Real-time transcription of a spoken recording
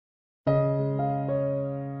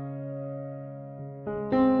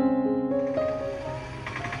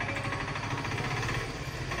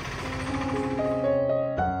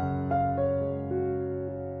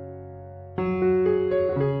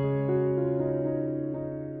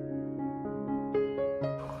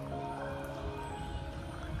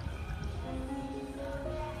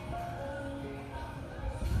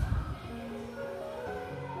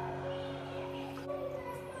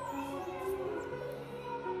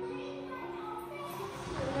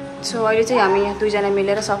So अहिले चाहिँ हामी यहाँ दुईजना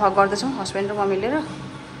मिलेर सफा गर्दैछौँ हस्बेन्ड र म मिलेर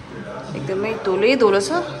एकदमै धुलो छ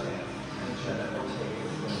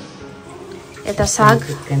यता साग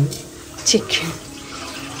चिकन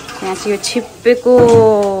यहाँ चाहिँ यो छिप्पेको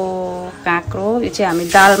काँक्रो यो चाहिँ हामी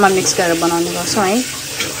दालमा मिक्स गरेर बनाउने गर्छौँ है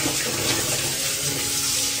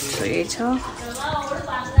सो यही छ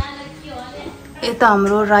यता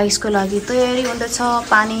हाम्रो राइसको लागि तयारी हुँदैछ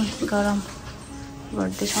पानी गरम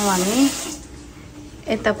गर्दैछौँ हामी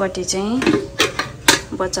यतापट्टि चाहिँ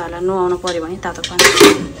बच्चाहरूलाई नुहाउनु पर्यो भने तातो पानी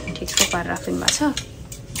ठिकको पारेर राखिदिनु भएको छ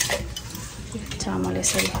चामल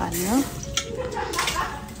यसरी हाल्ने हो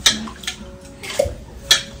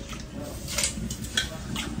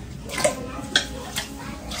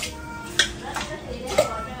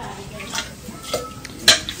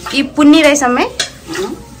ये पुन्नी राइस हमें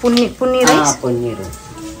पुन्नी राइस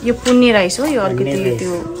यो पुन्नी राइस हो यो अलिकति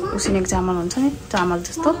त्यो उसिनेको चामल हुन्छ नि चामल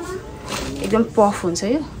जस्तो एकदम पफ हुन्छ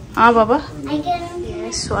यो बाबा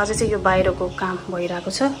सो आज चाहिँ यो बाहिरको काम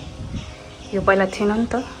भइरहेको छ यो पहिला थिएन नि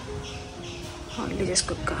त अहिले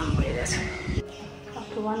यसको काम भइरहेछ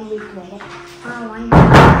आफ्टर 1 वीक भयो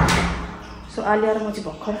सो आलिया र म चाहिँ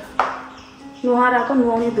भर्खर नुहाएर आएको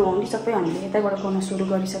नुहाउने सबै हामीले यतैबाट गर्न सुरु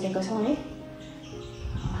गरिसकेका छौँ है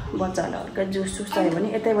बच्चाहरूलाई हल्का जुस चाहियो भने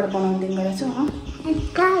यतैबाट बनाउनु दिन गरेको छु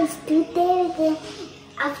Guys, today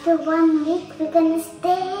after 1 week we're gonna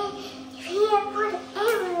stay here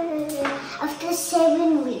forever. After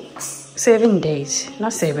 7 weeks. 7 days,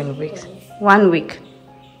 not 7 weeks. 1 week.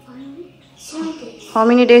 7 days. How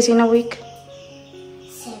many days in a week?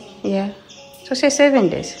 7. Yeah. So say 7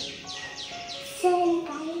 days. 7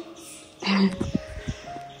 guys.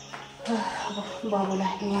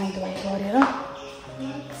 बाबुलाई नुहाइ गरेर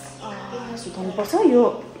सुताउनुपर्छ यो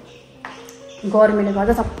गर्मीले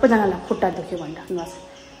गर्दा सबैजनालाई खुट्टा दुख्यो भनिराख्नु भएको छ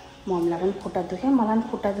मम्मीलाई पनि खुट्टा दुख्यो मलाई पनि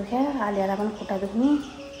खुट्टा दुख्यो आलियालाई पनि खुट्टा दुख्ने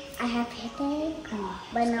I have headache.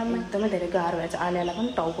 एकदमै धेरै गाह्रो भएछ आलियालाई पनि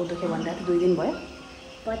टाउको दुख्यो भनिरहेको 2 दिन भयो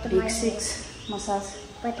Week 6 massage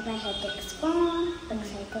But my headache is gone.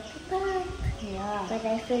 Looks like a bath. Yeah. But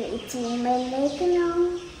I feel itchy in my leg now.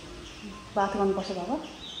 बाथ गर्नुपर्छ बाबा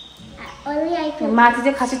Only I feel. माथि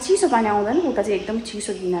चाहिँ खासै चिसो पानी आउँदैन उता चाहिँ एकदमै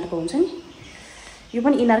चिसो इनारको हुन्छ नि यो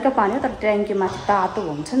पनि इनारकै पानी हो तर ट्याङ्की माथि तातो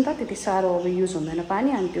हुन्छ नि त त्यति साह्रो अब युज हुँदैन पानी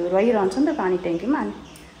अनि त्यो रहिरहन्छ नि त पानी ट्याङ्कीमा अनि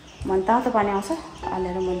मन तातो पानी आउँछ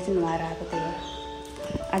हालेर मैले चाहिँ नुहाएर आएको त्यही हो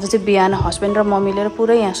आज चाहिँ बिहान हस्बेन्ड र म मिलेर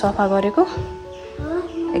पुरै यहाँ सफा गरेको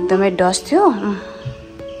एकदमै डस्ट थियो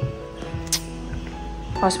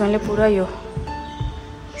हस्बेन्डले पुरा यो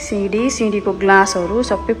सिँढीको ग्लासहरू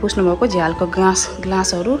सबै पुस्नु भएको झ्यालको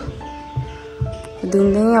ग्लासहरू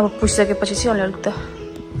दिनदिनै अब पुसिसकेपछि चाहिँ अलिअलि त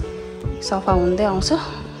सफा हुँदै आउँछ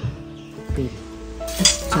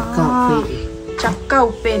चक्का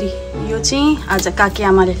उपेरी यो चाहिँ आज काकी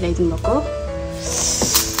आमाले ल्याइदिनु भएको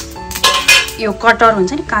यो कटहर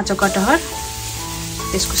हुन्छ नि काँचो कटहर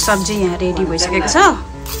त्यसको सब्जी यहाँ रेडी भइसकेको छ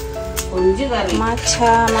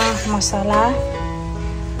माछामा मसला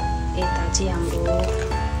यता चाहिँ हाम्रो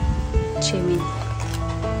छेमिन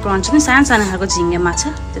प्रन्स पनि सानो खालको झिङ्गे माछा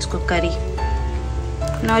त्यसको करी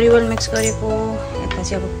नरिवल मिक्स गरेको यता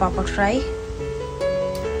चाहिँ अब पापड फ्राई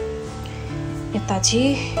यता चाहिँ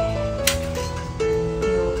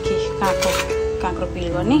यो के काँक्रो पिल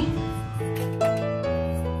गर्ने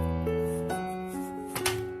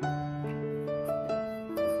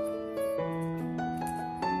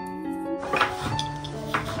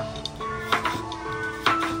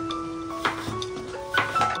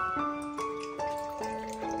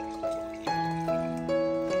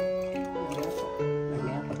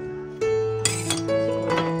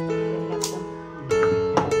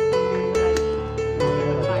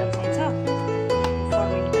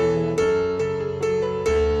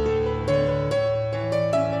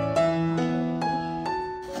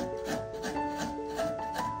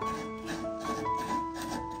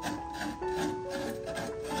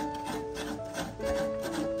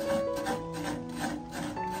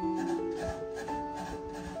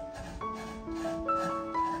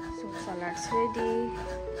ready.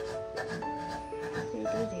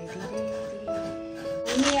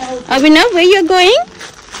 Abhinav, where you going?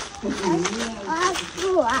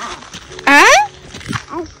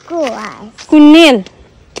 Kunil.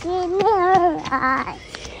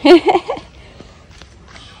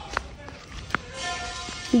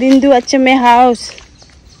 Bindu Achame house.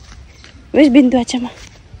 Where's Bindu Achama?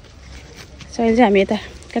 So अहिले हामी यता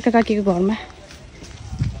काका काकीको घरमा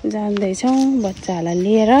जाँदैछौँ बच्चाहरूलाई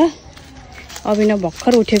लिएर अभिनव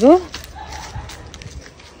भर्खर उठेको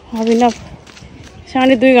अभिनव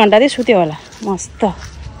साढे 2 घण्टा चाहिँ सुत्यो होला मस्त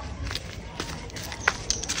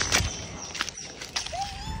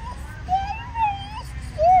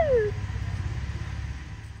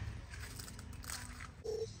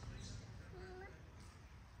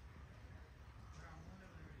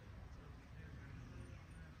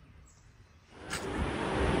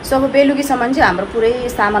सो अब बेलुकीसम्म चाहिँ हाम्रो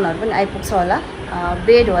पुरै सामानहरू पनि आइपुग्छ होला।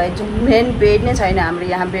 बेड हो जुन मेन बेड नै छैन हाम्रो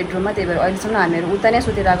यहाँ बेडरुममा, त्यही भएर अहिलेसम्म हामीहरू उता नै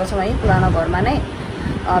सुतिरहेको छौँ है। पुरानो घरमा नै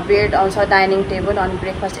बेड आउँछ, डाइनिङ टेबल अनि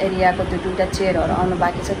ब्रेकफास्ट एरियाको त्यो 2टा चेयरहरू आउनु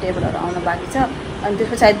बाँकी छ, टेबलहरू आउनु बाँकी छ। अनि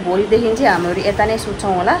त्यसको सायद भोलिदेखि चाहिँ हामीहरू यता नै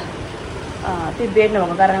सुत्छौँ होला। त्यो बेड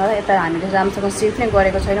नभएको कारणले गर्दा यता हामीले राम्रोसँग सिफ्ट नै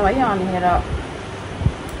गरेको छैनौँ है। अनि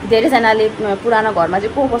धेरैजनाले पुरानो घरमा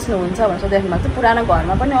चाहिँ को बस्नुहुन्छ भनेर सोधिराख्नु भएको छ। पुरानो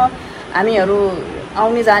घरमा पनि हामीहरू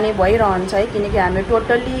आउने जाने भइरहन्छ है, किनकि हामी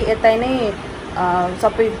टोटल्ली यतै नै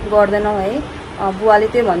सबै गर्दैनौँ है। बुवाले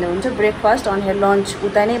त्यही भन्दै हुन्छ ब्रेकफास्ट अनि लन्च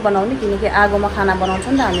उता नै बनाउने, किनकि आगोमा खाना बनाउँछ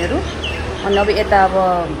नि त हामीहरू। अनि अब यता अब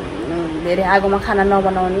धेरै आगोमा खाना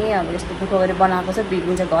नबनाउने, अब यस्तो दुःख गरी बनाएको छ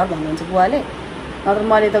बिग्रिन्छ घर भन्नुहुन्छ बुवाले। नत्र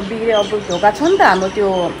मैले त बिग्रे अब ढोका छ नि त हाम्रो त्यो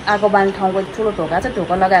आगो बाल्ने ठाउँको ठुलो ढोका छ,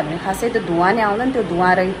 ढोका लगायो भने खासै त्यो धुवा नै आउँदैन, त्यो धुवा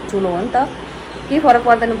र चुलो हो नि त, केही फरक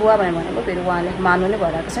पर्दैन बुवा भनेको। फेरि उहाँले मान्नु नै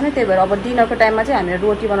भइरहेको छैन। त्यही भएर अब डिनरको टाइममा चाहिँ हामीले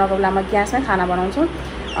रोटी बनाएको बेलामा ग्यासमै खाना बनाउँछौँ,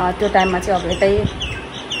 त्यो टाइममा चाहिँ अब यतै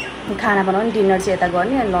खाना बनाउने, डिनर चाहिँ यता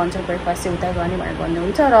गर्ने अनि लन्च र ब्रेकफास्ट चाहिँ उतै गर्ने भनेर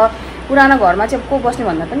भन्नुहुन्छ। र पुरानो घरमा चाहिँ को बस्ने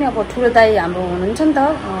भन्दा पनि अब ठुलो दाइ हाम्रो हुनुहुन्छ नि त,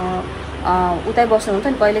 उतै बस्नुहुन्छ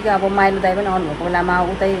नि। कहिले अब माइलो दाइ पनि आउनुभएको बेलामा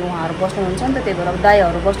उतै उहाँहरू बस्नुहुन्छ नि त, त्यही भएर अब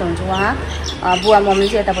दाइहरू बस्नुहुन्छ उहाँ, बुवा मम्मी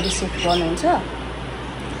चाहिँ यतापट्टि सिफ्ट गर्नुहुन्छ।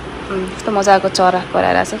 यस्तो मजाको चरा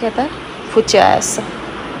कराइरहेको छ क्या यता फुच्चे आएछ।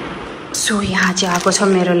 सो यहाँ चाहिँ आएको छ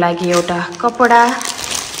मेरो लागि एउटा कपडा,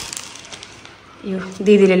 यो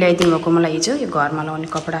दिदीले ल्याइदिनु भएको मलाई हिजो, यो घरमा लगाउने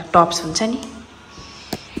कपडा टप्स हुन्छ नि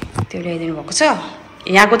त्यो ल्याइदिनु भएको छ।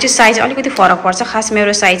 यहाँको चाहिँ साइज अलिकति फरक पर्छ, खास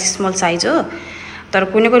मेरो साइज स्मल साइज हो, तर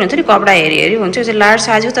कुनै कुनै हुन्छ नि कपडा हेरी हुन्छ। यो चाहिँ लार्ज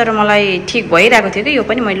साइज हो, तर मलाई ठिक भइरहेको थियो कि यो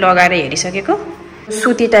पनि मैले लगाएर हेरिसकेको।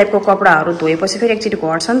 सुती टाइपको कपडाहरू धोएपछि फेरि एकचोटि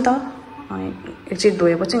घट्छ नि त, अनि एकचोटि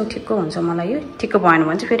धोएपछि ठिक्क हुन्छ मलाई। यो ठिक्क भएन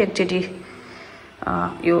भने चाहिँ फेरि एकचोटि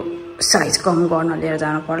यो साइज कम गर्न लिएर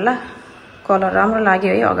जानु पर्ला। कलर राम्रो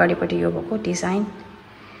लाग्यो है, अगाडिपट्टि यो भएको डिजाइन,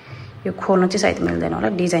 यो खोल्न चाहिँ सायद मिल्दैन होला,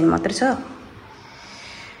 डिजाइन मात्रै छ।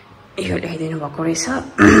 यो ल्याइदिनु भएको रहेछ।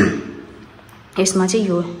 यसमा चाहिँ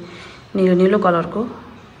यो निलो निलो कलरको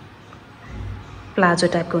प्लाजो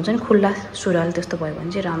टाइपको हुन्छ नि, खुल्ला सुरुवाल त्यस्तो भयो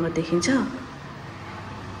भने चाहिँ राम्रो देखिन्छ।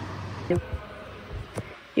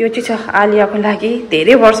 यो चाहिँ छ आलियाको लागि,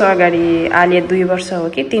 धेरै वर्ष अगाडि, आलिया 2 वर्ष हो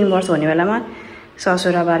कि 3 वर्ष हुने बेलामा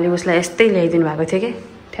ससुराबाले उसलाई यस्तै ल्याइदिनु भएको थियो कि,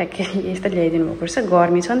 ठ्याक्कै यस्तो ल्याइदिनु भएको रहेछ।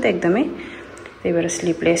 गर्मी छ नि त एकदमै, त्यही भएर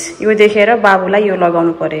स्लिपलेस। यो देखेर बाबुलाई यो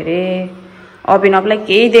लगाउनु पर्यो अरे, अभिनवलाई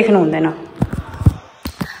केही देख्नु हुँदैन।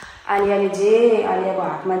 आलियाको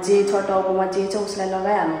हातमा जे छ, टाउकोमा जे छ उसलाई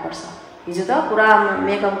लगाइहाल्नुपर्छ। हिजो त पुरा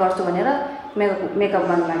मेकअप गर्छु भनेर मेकअप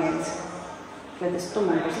गर्न लागेको छ। मलाई त्यस्तो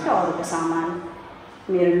मनपर्छ क्या, अरूको सामान,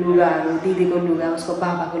 मेरो लुगाहरू, दिदीको लुगा, उसको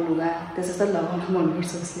बाबाको लुगा, त्यस्तो लगाउन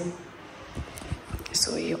मनपर्छ उसले।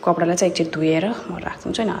 सो यो कपडालाई चाहिँ एकचोटि धोएर म राख्छु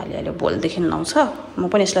नि, अलिअलि भोलिदेखि लाउँछ। म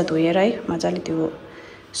पनि यसलाई धोएर है मजाले त्यो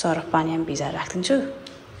सरफ पानीमा भिजाएर राखिदिन्छु।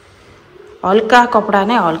 हल्का कपडा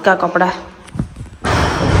नै, हल्का कपडा।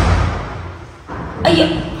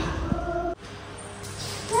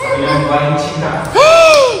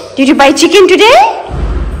 Did you buy chicken today?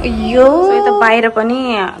 यो यता बाहिर पनि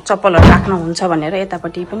चप्पलहरू राख्नुहुन्छ भनेर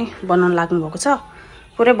यतापट्टि पनि बनाउन लाग्नु भएको छ।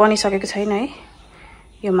 पुरै बनिसकेको छैन है,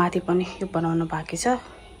 यो माथि पनि यो बनाउनु बाँकी छ।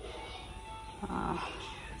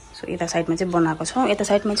 सो यता साइडमा चाहिँ बनाएको छौँ, यता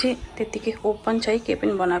साइडमा चाहिँ त्यतिकै ओपन छ है, केही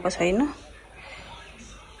पनि बनाएको छैन।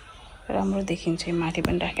 राम्रो देखिन्छ माथि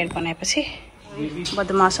पनि राखेर बनाएपछि।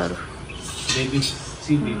 बदमासहरू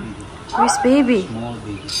Where's baby?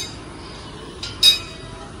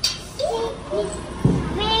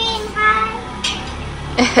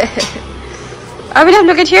 Abhinav,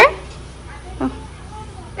 look at here. Oh.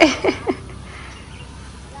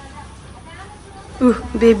 Ooh,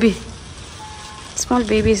 baby. Small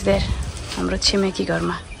baby is there. Hamro chimeki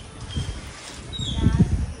garma.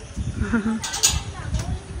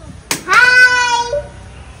 Hi.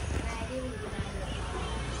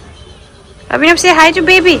 Abhinav, say hi to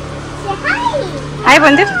baby. Say hi. Hi,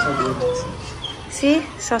 Bandhu. See,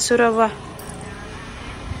 Sasurava.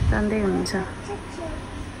 Tande huncha.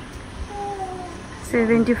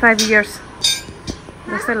 75 years.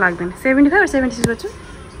 जस्तो लाग्दैन। 75 or 76 बच्चु?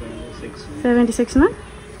 76 न?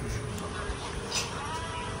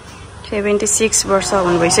 76 वर्ष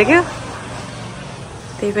हुनु भइसक्यो।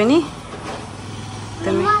 त्यही पनि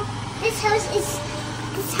एकदमै। This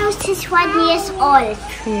house is 1 years old.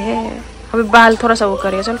 Yeah. अभी बाल थोड़ा सा वो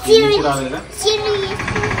करिए चल।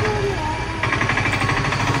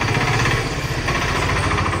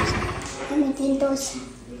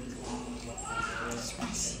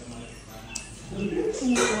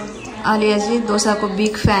 आलिया जी डोसा को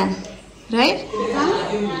बिग फैन, राइट?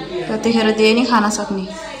 कतिखेर दिए नि खाना सक्ने।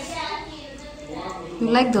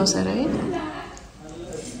 लाइक दोसा है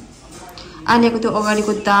आलियाको त्यो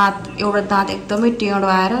अगाडिको दाँत एउटा दाँत एकदमै टेढो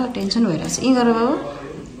आएर टेन्सन भइरहेछ यी गरेर बाबु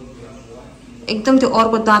एकदम त्यो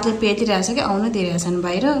अर्को दाँतले पेटिरहेछ कि आउन दिइरहेछन्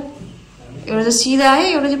बाहिर एउटा चाहिँ सिधा आयो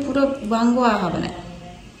एउटा चाहिँ पुरो बाङ्गो आयो भने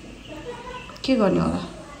के गर्ने होला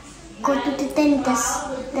Go to the dentist.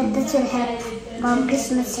 Dentist will help. Mom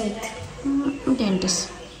Christmas said. Dentist.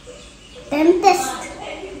 Dentist.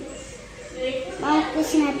 Mom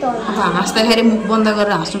Christmas told. अब हाँस्दाखेरि मुख बन्द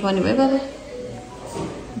गरेर हाँस्नुपर्ने भयो बाबु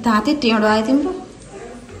दाँतै टेढो आयो तिम्रो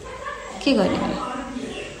के गर्ने होला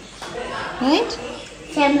राइट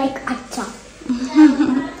I'm like acha.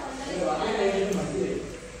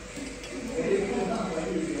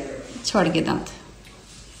 छोड के दाँत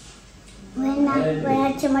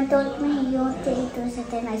When Chima told me you to eat dosa,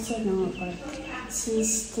 then I said no, but she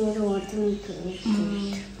still wanted me to eat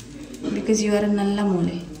it. Because you are a nalla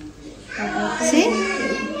mole. But I See?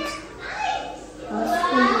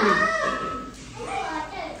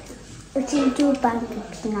 It's into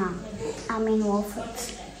pancakes now. I mean waffles.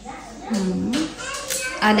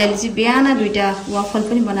 आलियाले चाहिँ बिहान दुईटा waffle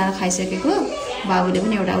पनि बनाएर खाइसकेको बाबुले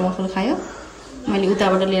पनि एउटा waffle खायो मैले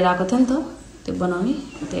उताबाट लिएर आएको थिएँ नि त त्यो बनाउने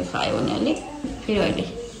त्यही खायो उनीहरूले फेरि अहिले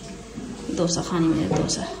डोसा खाने मेरो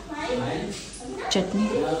डोसा चटनी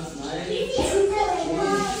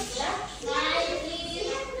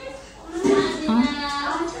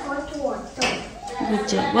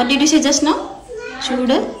What did you say just now?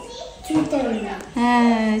 Chuda?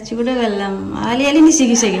 Chuda wellam. Ali नि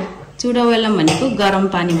सिकिसक्यो चुडा वेल्लम भनेको गरम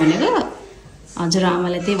पानी भनेको हजुर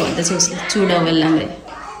आमाले त्यही भन्दैछ उसले चुडा वेल्लम रे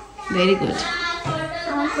भेरी गुड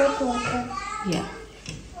या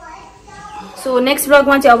सो नेक्स्ट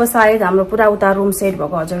ब्लगमा चाहिँ अब सायद हाम्रो पुरा उता रुम सेट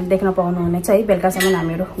भएको हजुरले देख्न पाउनुहुनेछ है बेलुकासम्म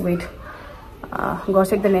हामीहरू वेट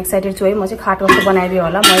गर्छु एकदम एक्साइटेड छु है म चाहिँ खाट कस्तो बनाइदियो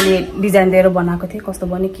होला मैले डिजाइन दिएर बनाएको थिएँ कस्तो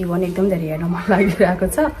बन्यो के बन्यो एकदम धेरै हेर्न मन लागिरहेको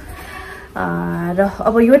छ र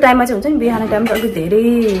अब यो टाइममा चाहिँ हुन्छ नि बिहान टाइम चाहिँ अलिक धेरै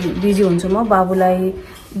बिजी हुन्छु म बाबुलाई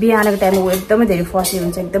बिहानको टाइममा एकदमै धेरै फसी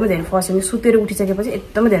हुन्छ एकदमै धेरै फसी हुन्छ सुतेर उठिसकेपछि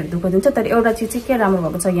एकदमै धेरै दुःख दिन्छ तर एउटा चिज चाहिँ के राम्रो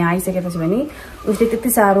भएको छ यहाँ आइसकेपछि भने उसले त्यति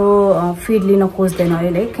साह्रो फिड लिन खोज्दैन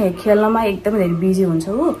अहिले खेल्नमा एकदमै धेरै बिजी हुन्छ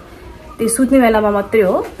हो त्यो सुत्ने बेलामा मात्रै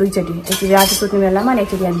हो दुईचोटि एकचोटि राति सुत्ने बेलामा अनि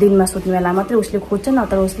एकचोटि दिनमा सुत्ने बेला मात्रै उसले खोज्छ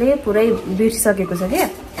नत्र उसले पुरै बिर्सिसकेको छ क्या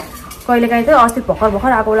कहिलेकाहीँ त अस्ति भर्खर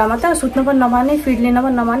भर्खर आएको बेलामा त सुत्नु पनि नमान्ने फिड लिन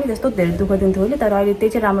पनि नमान्ने त्यस्तो धेरै दुःख दिन्थ्यो उसले तर अहिले त्यही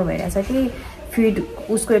चाहिँ राम्रो भइरहेछ कि फिड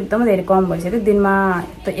उसको एकदमै धेरै कम भइसक्यो दिनमा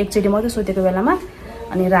त एकचोटि मात्रै सुतेको बेलामा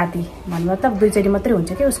अनि राति भन्नु त दुईचोटि मात्रै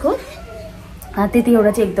हुन्छ कि उसको त्यति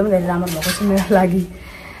एउटा चाहिँ एकदमै धेरै राम्रो भएको छ मेरो लागि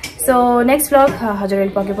सो नेक्स्ट ब्लग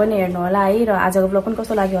हजुरहरूले पक्कै पनि हेर्नु होला है र आजको ब्लग पनि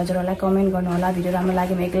कस्तो लाग्यो हजुरहरूलाई कमेन्ट गर्नु होला भिडियो राम्रो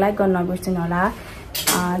लाग्यो भने एक लाइक गर्न नबिर्सिनु होला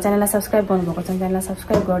च्यानललाई सब्स्क्राइब गर्नुभएको छ च्यानललाई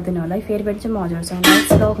सब्स्क्राइब गरिदिनु होला है फेरि पनि चाहिँ म हजुरहरूसँग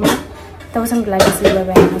नेक्स्ट ब्लगमा तबसम्मको लागि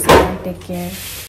टेक केयर